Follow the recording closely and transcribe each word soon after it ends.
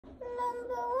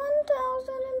Number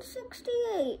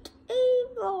 1068.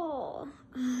 Evil.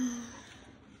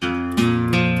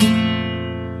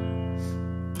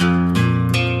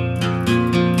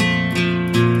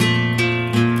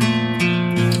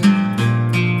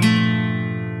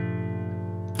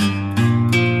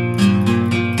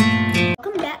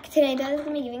 Today, Darlas is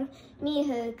going to be giving me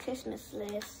her Christmas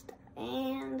list.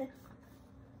 And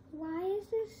why is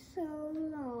this so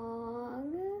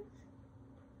long?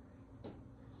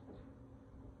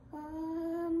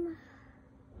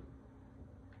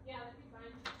 Yeah, that'd be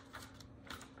fine.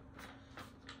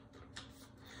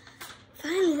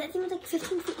 Finally, that thing was like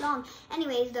 15 feet long.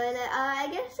 Anyways, Darla, I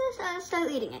guess let's start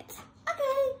reading it.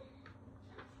 Okay.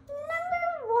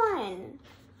 Number 1,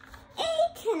 a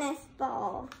tennis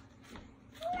ball.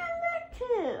 Number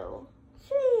 2,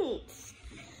 treats.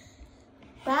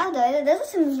 Wow, Darla, those are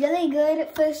some really good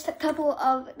first couple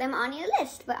of them on your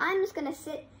list. But I'm gonna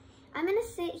sit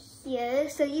here,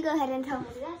 so you go ahead and tell me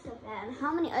the rest of them.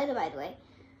 How many are there, by the way?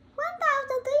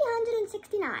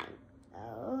 1,369.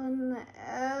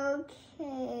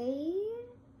 Okay.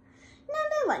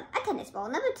 Number 1, a tennis ball.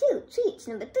 Number 2, treats.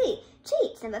 Number 3,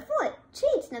 treats. Number 4,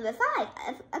 treats. Number 5,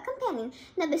 a companion.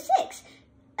 Number 6,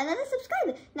 another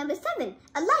subscriber. Number 7,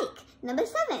 a like. Number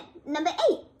 7, number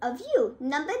 8, a view.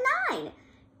 Number 9,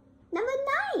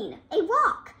 a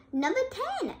walk. Number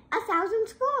 10, 1,000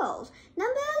 squirrels.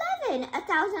 Number 11,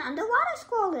 1,000 underwater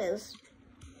squirrels.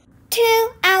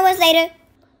 2 hours later.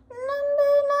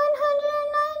 Number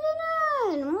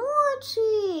 999, more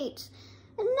treats.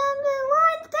 Number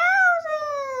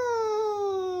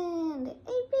 1,000, a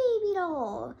baby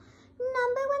doll.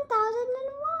 Number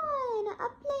 1,001, a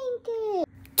blanket.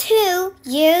 2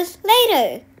 years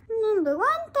later. Number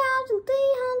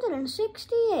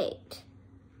 1,368,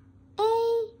 a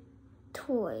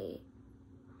toy.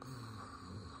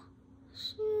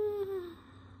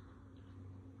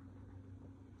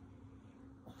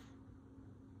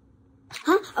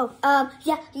 Huh? Oh,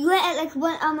 yeah, you were at like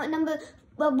number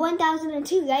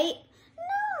 1,002, right?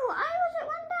 No, I was at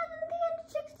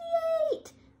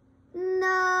 1,368.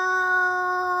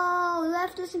 No, you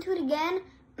have to listen to it again?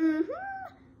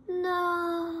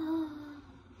 No.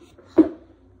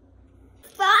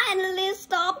 Finally,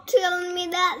 stop telling me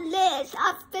that list.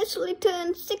 I officially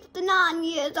turned 69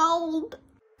 years old.